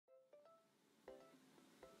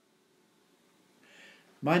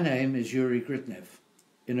My name is Yuri Gridneff.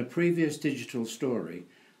 In a previous digital story,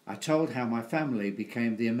 I told how my family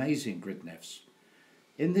became the amazing Gridneffs.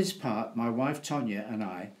 In this part, my wife Tonya and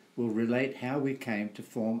I will relate how we came to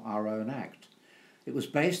form our own act. It was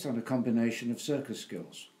based on a combination of circus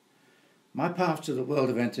skills. My path to the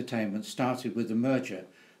world of entertainment started with the merger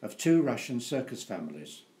of two Russian circus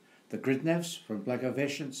families, the Gridneffs from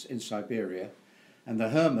Blagoveshchensk in Siberia and the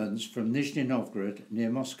Hermans from Nizhny Novgorod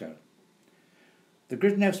near Moscow. The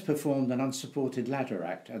Gridneffs performed an unsupported ladder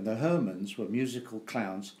act and the Hermans were musical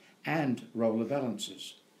clowns and roller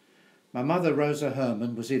balancers. My mother Rosa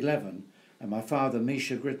Herman was 11 and my father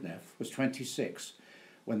Misha Gridneff was 26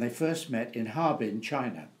 when they first met in Harbin,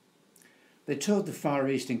 China. They toured the Far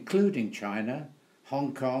East including China,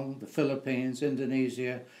 Hong Kong, the Philippines,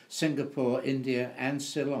 Indonesia, Singapore, India and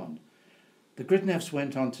Ceylon. The Gridneffs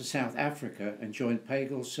went on to South Africa and joined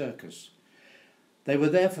Pagel's Circus. They were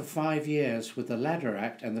there for 5 years with the ladder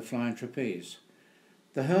act and the flying trapeze.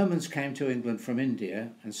 The Hermans came to England from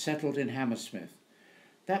India and settled in Hammersmith.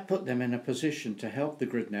 That put them in a position to help the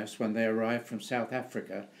Gridneffs when they arrived from South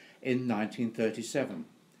Africa in 1937.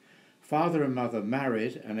 Father and mother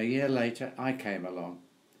married and a year later I came along.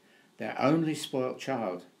 Their only spoilt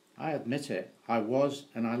child. I admit it, I was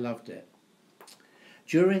and I loved it.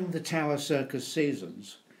 During the Tower Circus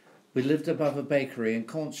seasons, we lived above a bakery in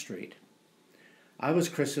Corn Street. I was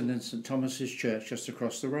christened in St Thomas's Church just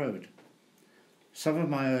across the road. Some of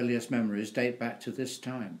my earliest memories date back to this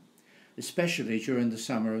time, especially during the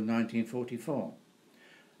summer of 1944.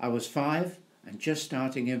 I was 5 and just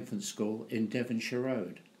starting infant school in Devonshire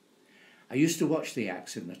Road. I used to watch the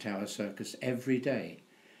acts in the Tower Circus every day.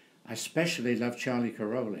 I especially loved Charlie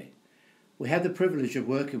Caroli. We had the privilege of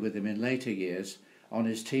working with him in later years on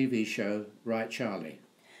his TV show Right Charlie.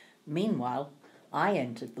 Meanwhile, I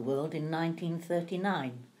entered the world in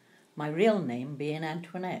 1939, my real name being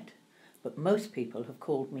Antoinette, but most people have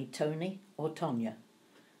called me Tony or Tonya.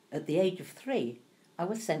 At the age of 3, I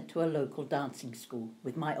was sent to a local dancing school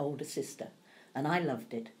with my older sister, and I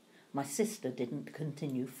loved it. My sister didn't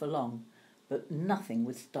continue for long, but nothing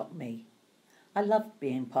would stop me. I loved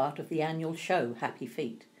being part of the annual show Happy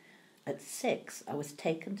Feet. At 6, I was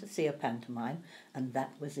taken to see a pantomime, and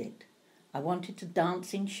that was it. I wanted to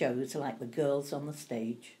dance in shows like the girls on the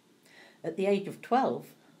stage. At the age of 12,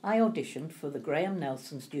 I auditioned for the Graham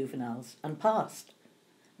Nelson's Juveniles and passed.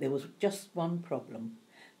 There was just one problem.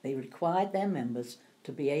 They required their members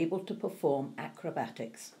to be able to perform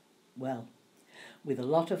acrobatics. Well, with a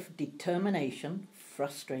lot of determination,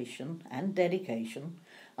 frustration and dedication,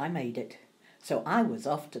 I made it. So I was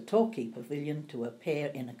off to Torquay Pavilion to appear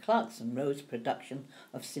in a Clarkson Rose production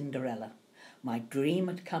of Cinderella. My dream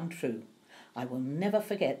had come true. I will never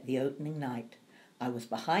forget the opening night. I was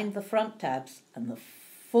behind the front tabs and the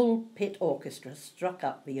full pit orchestra struck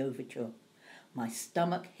up the overture. My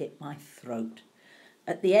stomach hit my throat.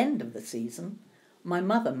 At the end of the season, my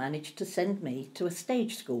mother managed to send me to a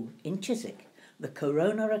stage school in Chiswick, the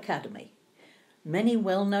Corona Academy. Many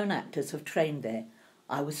well-known actors have trained there.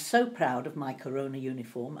 I was so proud of my Corona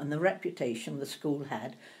uniform and the reputation the school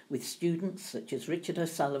had with students such as Richard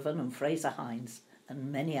O'Sullivan and Fraser Hines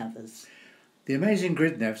and many others. The amazing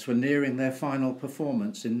Gridneffs were nearing their final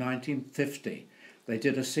performance in 1950. They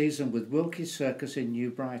did a season with Wilkie's Circus in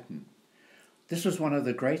New Brighton. This was one of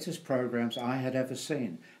the greatest programmes I had ever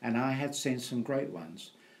seen, and I had seen some great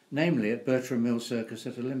ones, namely at Bertram Mill Circus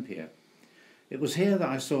at Olympia. It was here that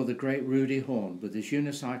I saw the great Rudy Horn with his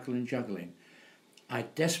unicycle and juggling. I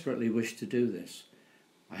desperately wished to do this.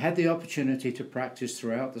 I had the opportunity to practice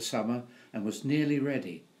throughout the summer and was nearly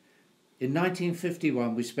ready. In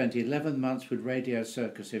 1951 we spent 11 months with Radio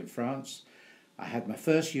Circus in France. I had my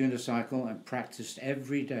first unicycle and practiced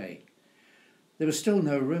every day. There was still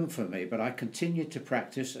no room for me, but I continued to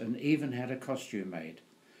practice and even had a costume made.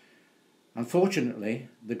 Unfortunately,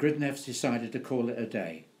 the Gridneffs decided to call it a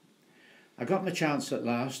day. I got my chance at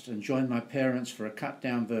last and joined my parents for a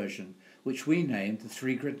cut-down version, which we named the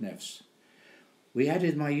Three Gridneffs. We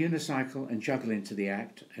added my unicycle and juggling to the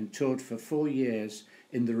act and toured for 4 years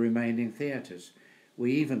in the remaining theatres.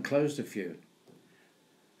 We even closed a few.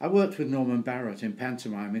 I worked with Norman Barrett in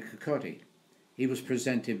pantomime in Kirkcaldy. He was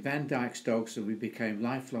presenting Van Dyck's Dogs and we became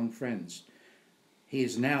lifelong friends. He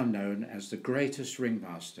is now known as the greatest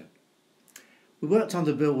ringmaster. We worked on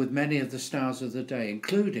the bill with many of the stars of the day,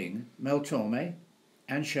 including Mel Torme,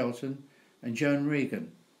 Anne Shelton and Joan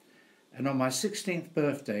Regan. And on my 16th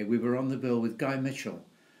birthday we were on the bill with Guy Mitchell,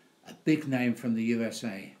 a big name from the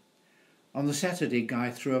USA. On the Saturday, Guy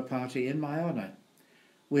threw a party in my honour.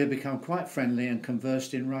 We had become quite friendly and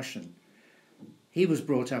conversed in Russian. He was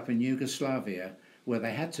brought up in Yugoslavia, where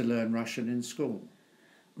they had to learn Russian in school.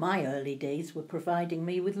 My early days were providing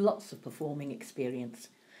me with lots of performing experience.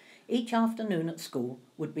 Each afternoon at school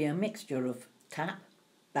would be a mixture of tap,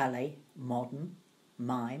 ballet, modern,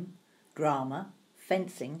 mime, drama,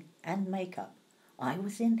 fencing and makeup. I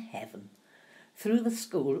was in heaven. Through the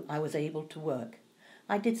school I was able to work.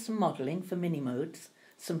 I did some modelling for mini-modes,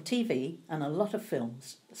 some TV and a lot of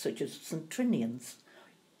films such as St Trinian's,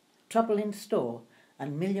 Trouble in Store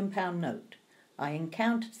and £1,000,000 Note. I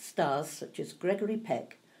encountered stars such as Gregory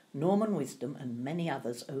Peck, Norman Wisdom and many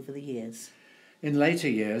others over the years. In later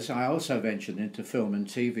years, I also ventured into film and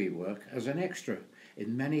TV work as an extra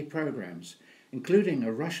in many programmes, including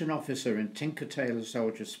a Russian officer in Tinker Tailor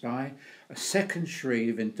Soldier Spy, a second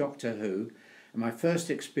Shreve in Doctor Who, and my first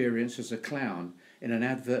experience as a clown in an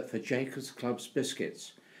advert for Jacob's Club's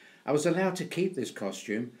biscuits. I was allowed to keep this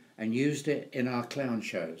costume and used it in our clown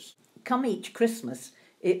shows. Come each Christmas,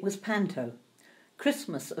 it was panto.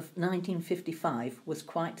 Christmas of 1955 was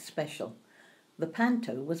quite special. The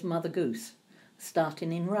panto was Mother Goose,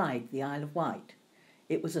 starting in Ryde, the Isle of Wight.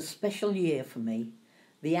 It was a special year for me.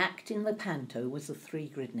 The act in the panto was the three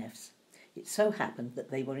Gridneffs. It so happened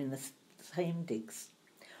that they were in the same digs.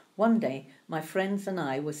 One day, my friends and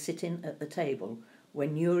I were sitting at the table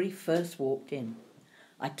when Yuri first walked in.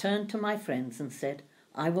 I turned to my friends and said,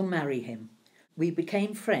 "I will marry him." We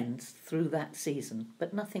became friends through that season,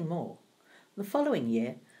 but nothing more. The following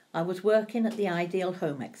year, I was working at the Ideal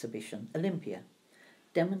Home Exhibition, Olympia,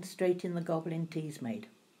 demonstrating the Goblin teas made.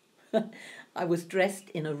 I was dressed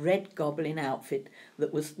in a red goblin outfit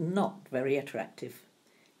that was not very attractive.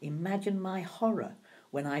 Imagine my horror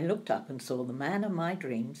when I looked up and saw the man of my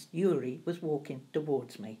dreams, Yuri, was walking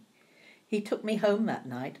towards me. He took me home that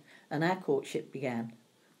night and our courtship began.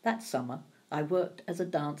 That summer, I worked as a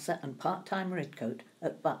dancer and part-time redcoat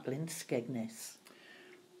at Butlin, Skegness.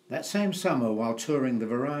 That same summer, while touring the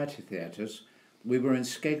variety theatres, we were in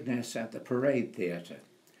Skegness at the Parade Theatre.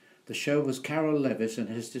 The show was Carol Levis and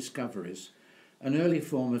His Discoveries, an early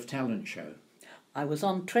form of talent show. I was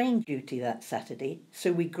on train duty that Saturday,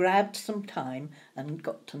 so we grabbed some time and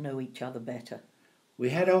got to know each other better. We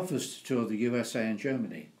had offers to tour the USA and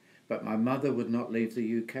Germany, but my mother would not leave the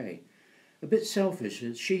UK. A bit selfish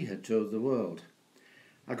as she had toured the world.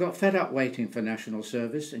 I got fed up waiting for national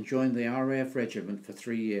service and joined the RAF regiment for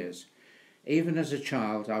 3 years. Even as a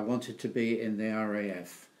child, I wanted to be in the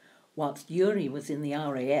RAF. Whilst Yuri was in the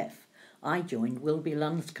RAF, I joined Wilby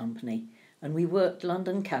Lund's company and we worked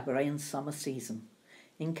London Cabaret in summer season.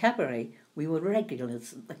 In Cabaret, we were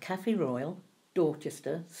regulars at the Café Royal,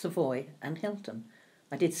 Dorchester, Savoy and Hilton.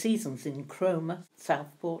 I did seasons in Cromer,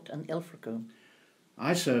 Southport and Ilfracombe.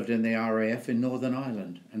 I served in the RAF in Northern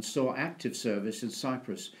Ireland and saw active service in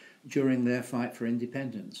Cyprus during their fight for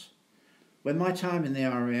independence. When my time in the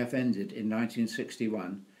RAF ended in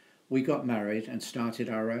 1961, we got married and started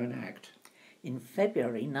our own act. In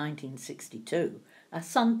February 1962, our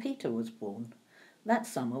son Peter was born. That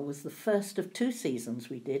summer was the first of 2 seasons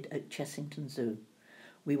we did at Chessington Zoo.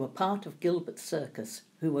 We were part of Gilbert's Circus,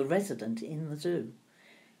 who were resident in the zoo.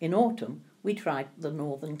 In autumn, we tried the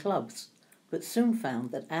northern clubs, but soon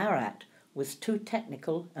found that our act was too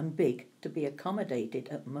technical and big to be accommodated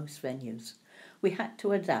at most venues. We had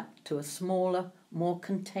to adapt to a smaller, more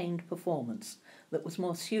contained performance that was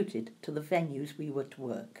more suited to the venues we were to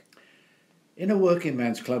work. In a working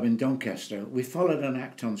man's club in Doncaster, we followed an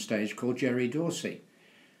act on stage called Jerry Dorsey.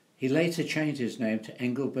 He later changed his name to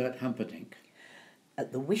Engelbert Humperdinck.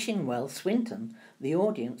 At the Wishing Well, Swinton, the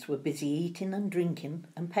audience were busy eating and drinking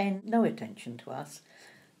and paying no attention to us.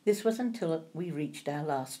 This was until we reached our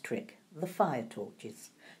last trick, the fire torches.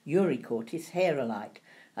 Yuri caught his hair alight.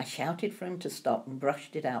 I shouted for him to stop and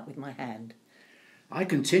brushed it out with my hand. I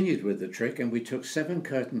continued with the trick and we took 7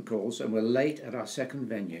 curtain calls and were late at our second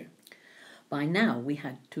venue. By now we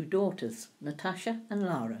had 2 daughters, Natasha and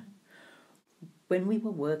Lara. When we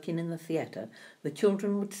were working in the theatre, the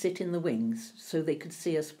children would sit in the wings so they could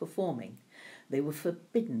see us performing. They were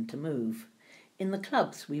forbidden to move. In the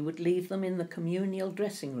clubs, we would leave them in the communal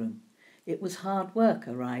dressing room. It was hard work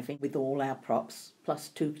arriving with all our props, plus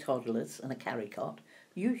 2 toddlers and a carry cot,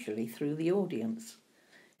 usually through the audience.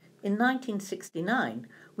 In 1969,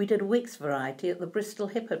 we did a week's variety at the Bristol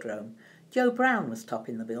Hippodrome. Joe Brown was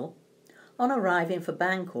topping the bill. On arriving for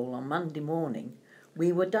band call on Monday morning,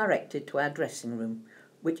 we were directed to our dressing room,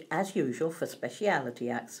 which, as usual for speciality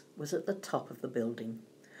acts, was at the top of the building.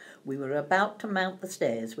 We were about to mount the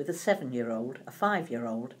stairs with a 7-year-old, a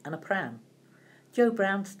 5-year-old and a pram. Joe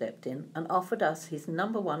Brown stepped in and offered us his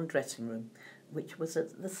number 1 dressing room, which was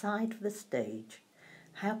at the side of the stage.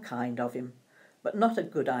 How kind of him, but not a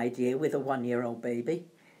good idea with a 1-year-old baby.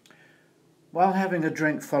 While having a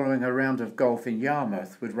drink following a round of golf in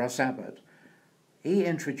Yarmouth with Russ Abbott, he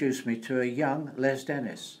introduced me to a young Les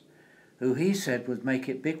Dennis, who he said would make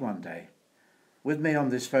it big one day. With me on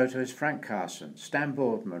this photo is Frank Carson, Stan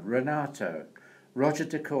Boardman, Renato, Roger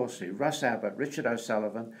De Courcy, Russ Abbott, Richard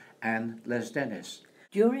O'Sullivan and Les Dennis.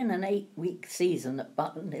 During an 8-week season at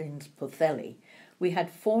Butlins Pwllheli, we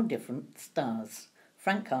had 4 different stars: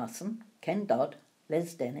 Frank Carson, Ken Dodd,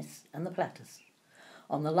 Les Dennis and the Platters.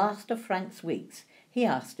 On the last of Frank's weeks, he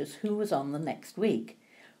asked us who was on the next week.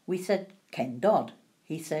 We said, Ken Dodd.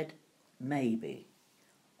 He said, maybe.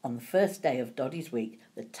 On the first day of Doddy's week,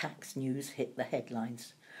 the tax news hit the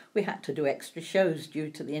headlines. We had to do extra shows due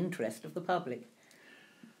to the interest of the public.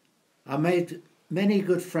 I made many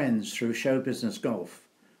good friends through show business golf.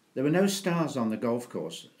 There were no stars on the golf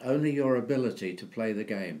course, only your ability to play the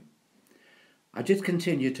game. I did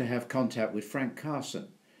continue to have contact with Frank Carson.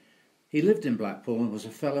 He lived in Blackpool and was a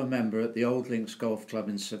fellow member at the Old Links Golf Club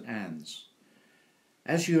in St Anne's.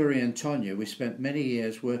 As Yuri and Tonya, we spent many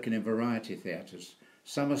years working in variety theatres,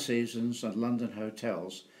 summer seasons and London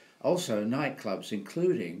hotels, also nightclubs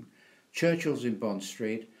including Churchill's in Bond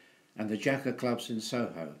Street and the Jacker Clubs in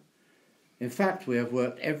Soho. In fact, we have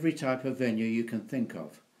worked every type of venue you can think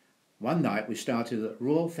of. One night we started at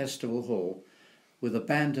Royal Festival Hall with a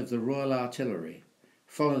band of the Royal Artillery,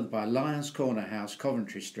 followed by Lions Corner House,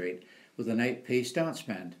 Coventry Street, with an 8-piece dance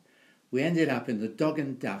band. We ended up in the Dog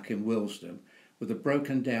and Duck in Willesden with a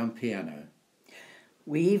broken-down piano.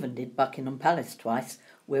 We even did Buckingham Palace twice,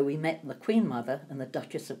 where we met the Queen Mother and the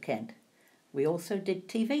Duchess of Kent. We also did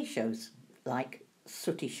TV shows like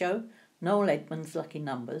Sooty Show, Noel Edmonds' Lucky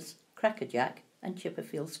Numbers, Crackerjack and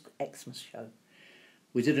Chipperfield's Xmas Show.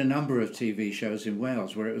 We did a number of TV shows in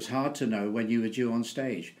Wales where it was hard to know when you were due on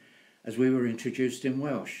stage, as we were introduced in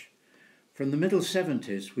Welsh. From the middle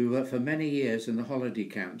 70s, we worked for many years in the holiday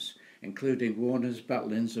camps, including Warners,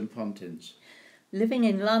 Butlins and Pontins. Living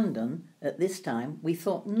in London at this time, we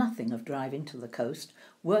thought nothing of driving to the coast,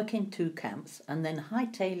 working 2 camps and then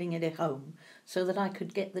hightailing it home so that I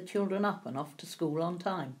could get the children up and off to school on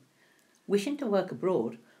time. Wishing to work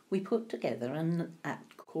abroad, we put together an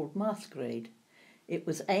act called Masquerade. It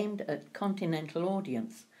was aimed at continental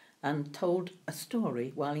audience and told a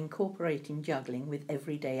story while incorporating juggling with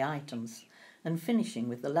everyday items and finishing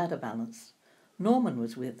with the ladder balance. Norman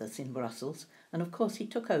was with us in Brussels and of course he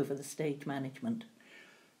took over the stage management.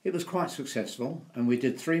 It was quite successful and we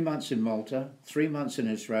did 3 months in Malta, 3 months in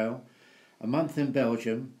Israel, a month in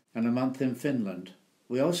Belgium and a month in Finland.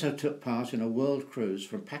 We also took part in a world cruise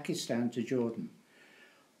from Pakistan to Jordan.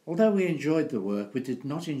 Although we enjoyed the work, we did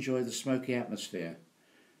not enjoy the smoky atmosphere.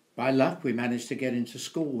 By luck, we managed to get into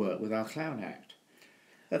schoolwork with our clown act.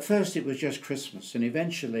 At first it was just Christmas and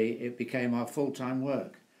eventually it became our full-time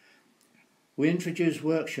work. We introduced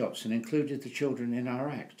workshops and included the children in our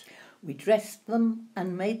act. We dressed them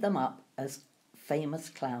and made them up as famous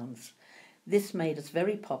clowns. This made us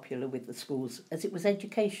very popular with the schools as it was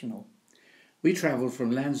educational. We travelled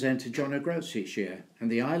from Land's End to John O'Groats each year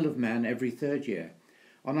and the Isle of Man every 3rd year.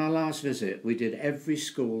 On our last visit, we did every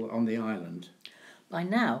school on the island. By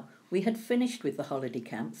now, we had finished with the holiday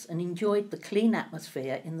camps and enjoyed the clean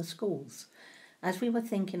atmosphere in the schools. As we were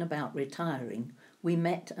thinking about retiring, we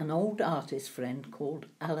met an old artist friend called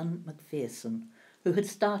Alan McPherson, who had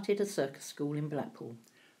started a circus school in Blackpool.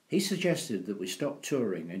 He suggested that we stop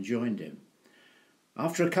touring and joined him.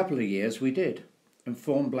 After a couple of years, we did, and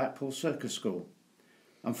formed Blackpool Circus School.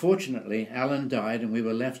 Unfortunately, Alan died and we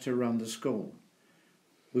were left to run the school.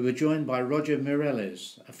 We were joined by Roger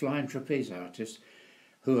Mireles, a flying trapeze artist,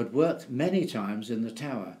 who had worked many times in the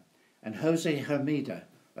tower, and Jose Hermida,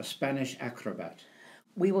 a Spanish acrobat.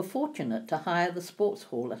 We were fortunate to hire the sports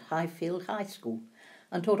hall at Highfield High School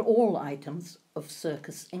and taught all items of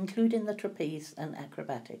circus, including the trapeze and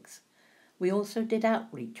acrobatics. We also did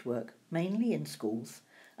outreach work, mainly in schools,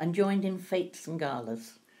 and joined in fetes and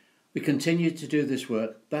galas. We continued to do this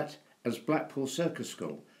work, but as Blackpool Circus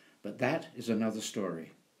School, but that is another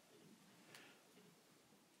story.